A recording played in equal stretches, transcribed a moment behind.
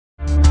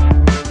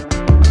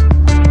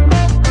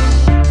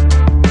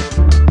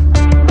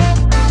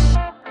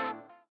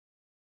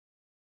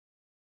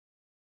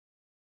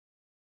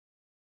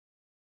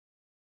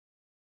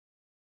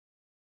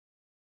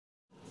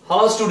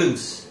Hello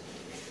students,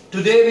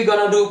 today we're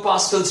gonna do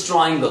Pascal's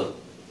triangle.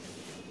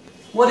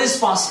 What is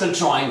Pascal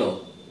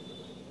triangle?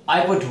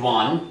 I put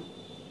 1,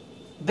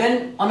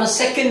 then on a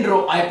second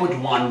row I put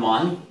 1,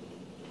 1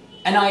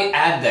 and I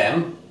add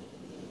them.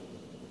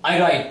 I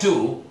write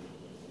 2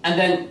 and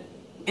then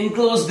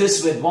enclose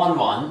this with 1,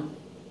 1.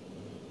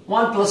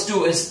 1 plus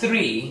 2 is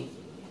 3,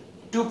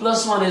 2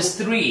 plus 1 is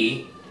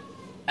 3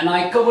 and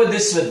I cover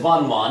this with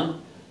 1,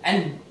 1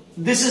 and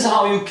this is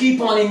how you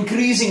keep on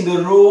increasing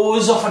the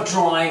rows of a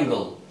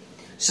triangle.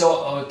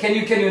 So can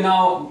you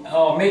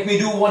now make me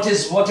do what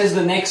is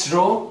the next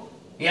row?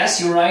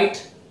 Yes, you're right.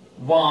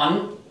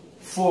 1,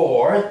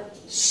 4,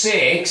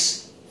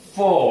 6,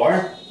 4,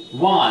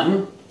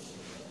 1.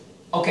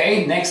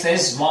 Okay, next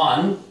is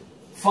 1,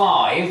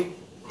 5,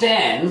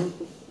 10,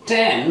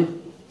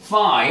 10,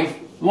 5,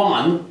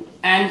 1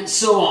 and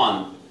so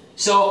on.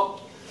 So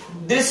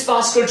this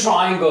Pascal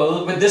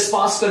triangle, with this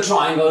Pascal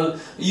triangle,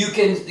 you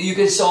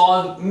can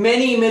solve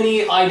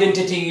many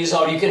identities,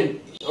 or you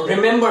can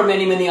remember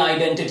many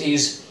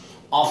identities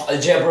of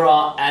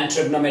algebra and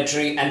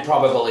trigonometry and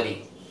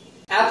probability.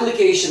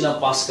 Application of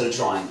Pascal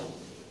triangle.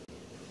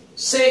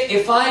 Say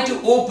if I had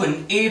to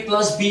open a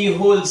plus b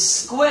whole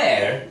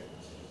square,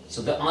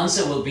 so the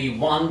answer will be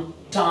 1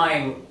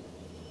 time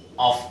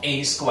of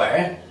a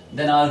square,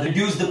 then I'll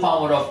reduce the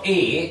power of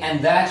a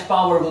and that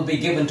power will be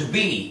given to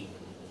b.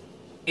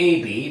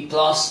 AB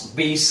plus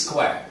B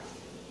square.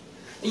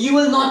 You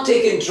will not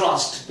take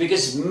interest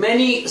because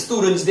many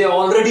students, they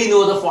already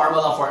know the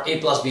formula for A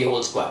plus B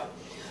whole square.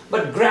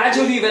 But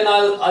gradually when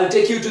I'll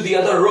take you to the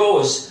other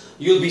rows,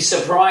 you'll be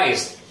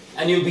surprised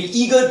and you'll be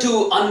eager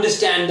to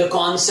understand the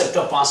concept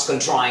of Pascal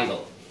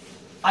triangle.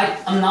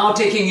 I'm now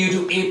taking you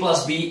to A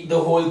plus B the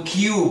whole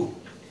cube.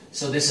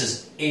 So this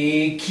is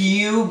A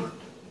cube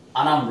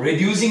and I'm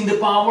reducing the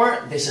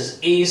power. This is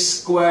A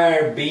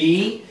square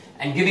B.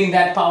 And giving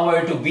that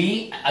power to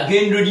b,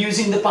 again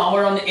reducing the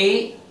power on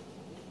a,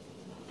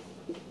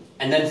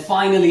 and then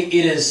finally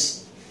it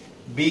is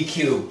b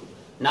cubed.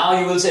 Now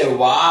you will say,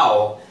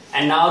 wow,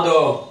 and now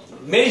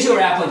the major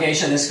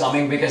application is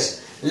coming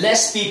because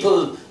less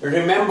people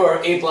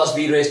remember a plus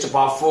b raised to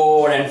power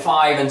 4 and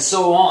 5 and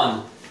so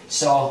on.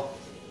 So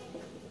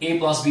a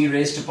plus b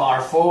raised to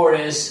power 4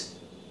 is,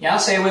 yeah,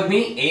 say with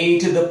me, a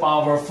to the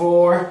power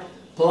 4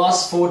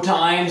 plus 4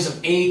 times of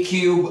a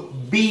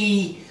cubed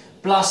b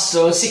plus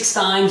 6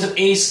 times of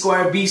a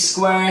square b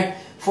square,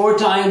 4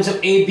 times of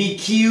ab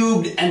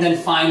cubed, and then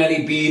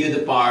finally b to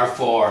the power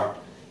 4.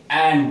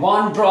 And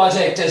one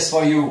project is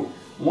for you.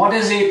 What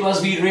is a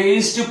plus b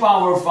raised to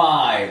power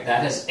 5?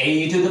 That is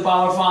a to the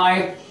power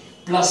 5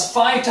 plus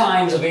 5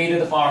 times of a to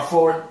the power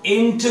 4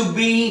 into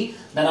b.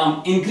 Then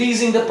I'm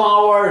increasing the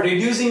power,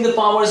 reducing the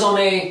powers on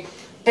a.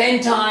 10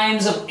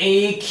 times of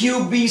a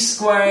cube b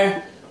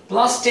square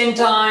plus 10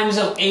 times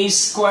of a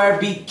square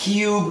b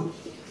cube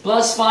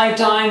plus 5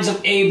 times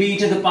of ab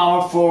to the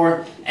power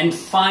 4 and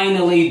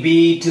finally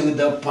b to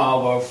the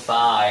power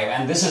 5.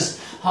 And this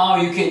is how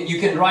you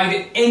can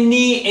write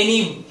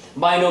any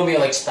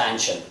binomial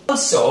expansion.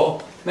 Also,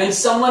 when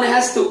someone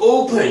has to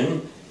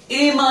open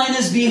a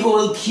minus b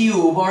whole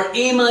cube or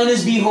a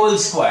minus b whole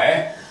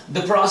square,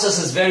 the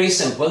process is very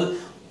simple.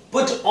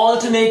 Put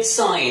alternate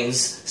signs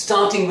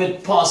starting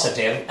with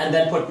positive and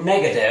then put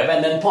negative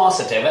and then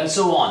positive and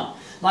so on.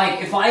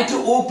 Like if I had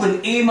to open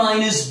a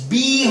minus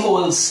b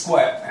whole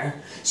square,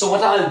 so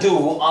what I'll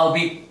do,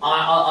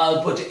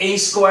 I'll put a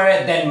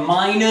square then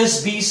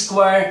minus b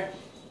square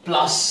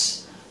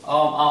plus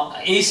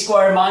a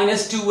square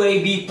minus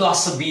 2ab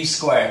plus a b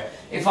square.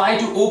 If I had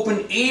to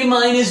open a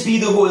minus b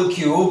the whole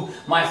cube,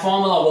 my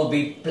formula will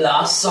be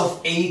plus of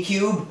a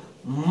cube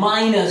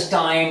minus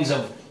times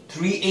of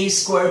 3a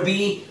square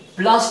b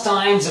plus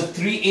times of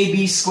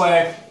 3ab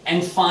square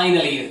and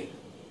finally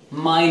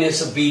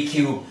minus of b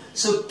cube.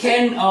 So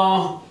can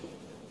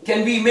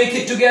we make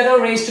it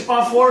together? Raised to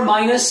power 4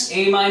 minus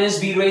a minus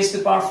b raised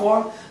to power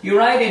 4. You're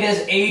right, it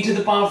is a to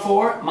the power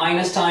 4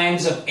 minus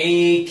times of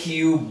a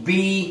cube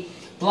b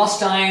plus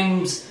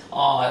times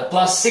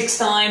plus 6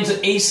 times of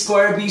a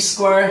square b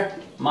square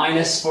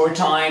minus 4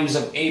 times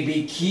of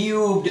ab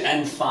cubed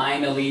and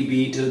finally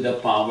b to the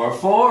power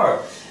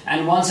 4.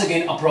 And once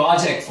again a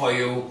project for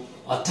you,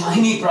 a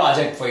tiny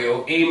project for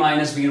you, a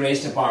minus b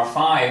raised to power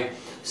 5.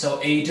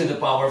 So a to the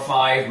power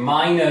 5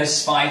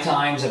 minus 5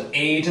 times of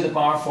a to the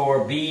power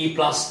 4 b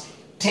plus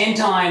 10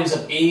 times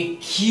of a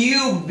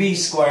cubed b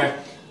square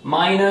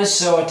minus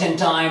 10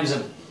 times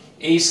of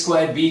a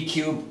squared b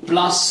cubed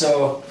plus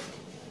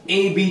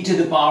ab to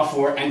the power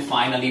 4 and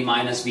finally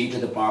minus b to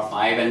the power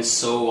 5 and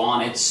so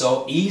on. It's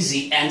so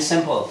easy and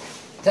simple.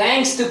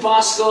 Thanks to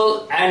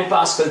Pascal and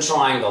Pascal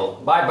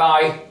triangle. Bye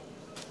bye.